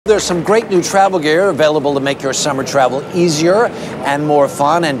there's some great new travel gear available to make your summer travel easier and more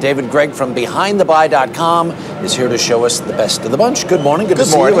fun. And David Gregg from BehindTheBuy.com is here to show us the best of the bunch. Good morning. Good to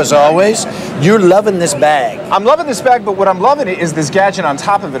see you as always. You're loving this bag. I'm loving this bag, but what I'm loving is this gadget on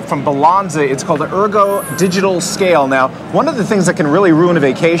top of it from Balanza. It's called the Ergo Digital Scale. Now, one of the things that can really ruin a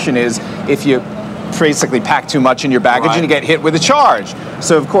vacation is if you basically pack too much in your baggage and you get hit with a charge.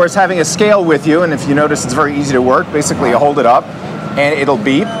 So, of course, having a scale with you, and if you notice, it's very easy to work. Basically, you hold it up, and it'll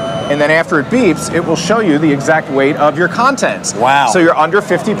beep. And then after it beeps, it will show you the exact weight of your contents. Wow. So you're under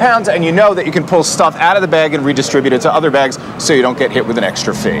 50 pounds, and you know that you can pull stuff out of the bag and redistribute it to other bags so you don't get hit with an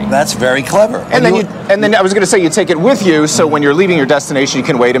extra fee. That's very clever. And then I was going to say you take it with you, so when you're leaving your destination, you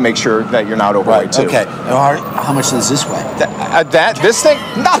can weigh to make sure that you're not overweight too. Okay. How much does this weigh? This thing?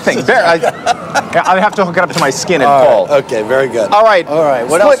 Nothing. I'd have to hook it up to my skin and pull. Okay, very good. All right.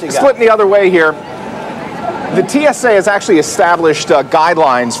 What else you got? Splitting the other way here. The TSA has actually established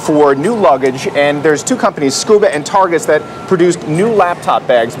guidelines for new luggage, and there's two companies, Scuba and Targus, that produce new laptop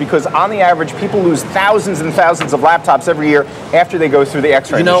bags because on the average, people lose thousands and thousands of laptops every year after they go through the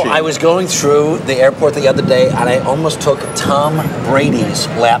X-ray machine. I was going through the airport the other day, and I almost took Tom Brady's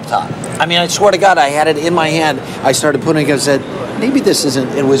laptop. I mean, I swear to God, I had it in my hand. I started putting it and said, maybe this isn't,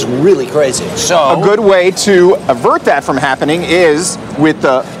 it was really crazy. So a good way to avert that from happening is with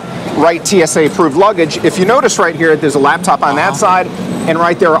the right TSA approved luggage. If you notice right here, there's a laptop on that side, and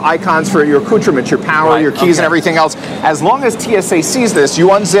right there are icons for your accoutrements, your power, your keys, and everything else. As long as TSA sees this, you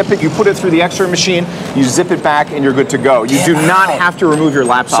unzip it, you put it through the X-ray machine, you zip it back, and you're good to go. You do not have to remove your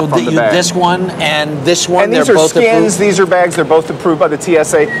laptop from the bag. This one and this one, and these are skins, these are bags, they're both approved by the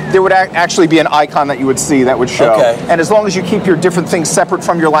TSA. There would actually be an icon that you would see that would show. And as long as you keep your different things separate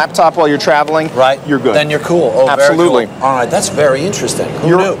from your laptop while you're traveling, you're good. Then you're cool. Oh, absolutely. Very cool. All right, that's very interesting.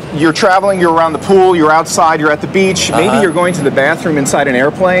 Who knew? You're traveling, you're around the pool, you're outside, you're at the beach, maybe you're going to the bathroom inside an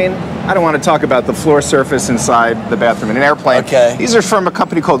airplane. I don't want to talk about the floor surface inside the bathroom in an airplane. These are from a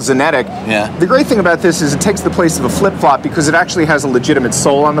company called Zenetic. The great thing about this is it takes the place of a flip-flop because it actually has a legitimate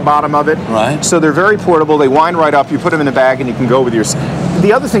sole on the bottom of it. So they're very portable, they wind right up, you put them in the bag and you can go with your...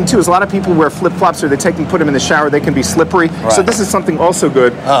 The other thing too is a lot of people wear flip-flops or they take and put them in the shower, they can be slippery. So this is something also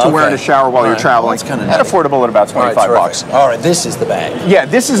good to wear in the shower while you're traveling. Well, and affordable at about 25 bucks. All right, this is the bag. Yeah,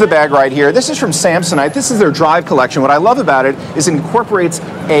 this is the bag right here. This is from Samsonite. This is their Drive collection. What I love about it is it incorporates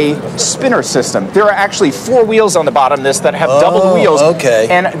a spinner system. There are actually 4 wheels on the bottom of this that have double wheels.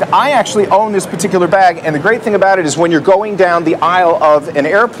 And I actually own this particular bag, and the great thing about it is when you're going down the aisle of an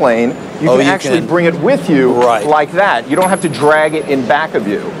airplane, you can actually bring it with you like that. You don't have to drag it in back of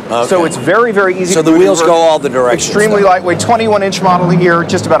you. So it's very, very easy to do. So the wheels go all the directions. Extremely lightweight, 21-inch model here,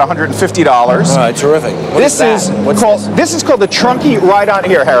 just about $150. All right, terrific. This is called the Trunky Ride-On.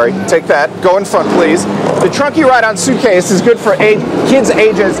 Here, Harry, take that. Go in front, please. The Trunky Ride-On suitcase is good for kids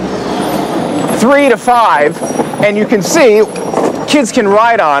ages 3 to 5, and you can see kids can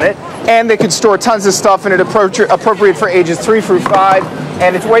ride on it, and they can store tons of stuff in it appropriate for ages 3 through 5,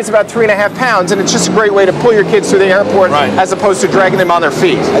 and it weighs about 3.5 pounds, and it's just a great way to pull your kids through the airport as opposed to dragging them on their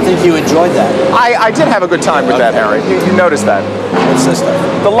feet. I think you enjoyed that. I did have a good time with that, Harry. You noticed that. What's this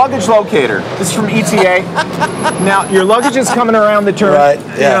stuff? The luggage locator. This is from ETA. Now, your luggage is coming around the turn,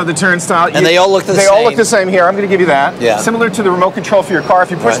 the turnstile. And they all look the same. They all look the same here. I'm going to give you that. Similar to the remote control for your car. If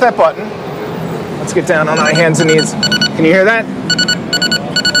you push that button, let's get down on our hands and knees. Can you hear that?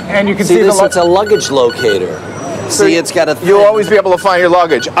 And you can see this. It's a luggage locator. So it's got a thing. You'll always be able to find your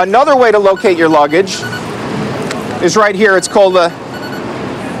luggage. Another way to locate your luggage is right here. It's called the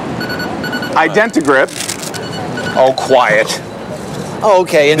Identigrip. Oh, quiet. Oh,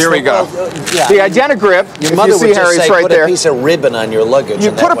 okay. There we go. The Identigrip. Your mother would just say, right put a piece of ribbon on your luggage.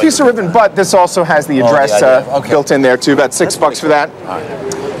 You put a piece of ribbon, but this also has the address built in there too. About $6 for that.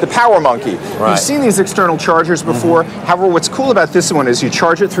 The Power Monkey. You've seen these external chargers before. However, what's cool about this one is you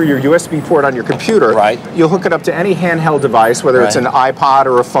charge it through your USB port on your computer. You'll hook it up to any handheld device, whether it's an iPod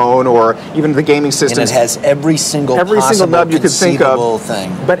or a phone or even the gaming system. And it has every single nub you could think of,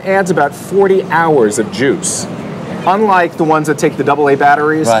 but adds about 40 hours of juice. Unlike the ones that take the AA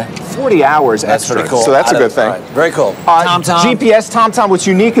batteries, 40 hours extra. Pretty cool. So that's a good thing. Very cool. TomTom. GPS TomTom. What's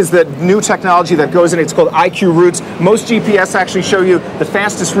unique is the new technology that goes in. It's called IQ routes. Most GPS actually show you the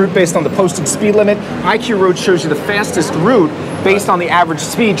fastest route based on the posted speed limit. IQ route shows you the fastest route based on the average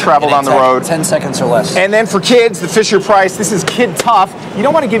speed traveled on the road. 10 seconds or less. And then for kids, the Fisher-Price. This is Kid Tough. You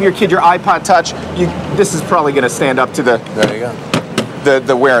don't want to give your kid your iPod Touch. This is probably going to stand up to the... There you go.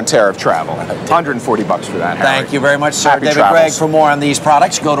 The wear and tear of travel. $140 for that, Harry. Thank you very much, sir. Happy David travels. Gregg. For more on these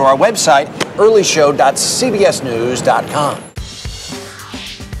products, go to our website, earlyshow.cbsnews.com.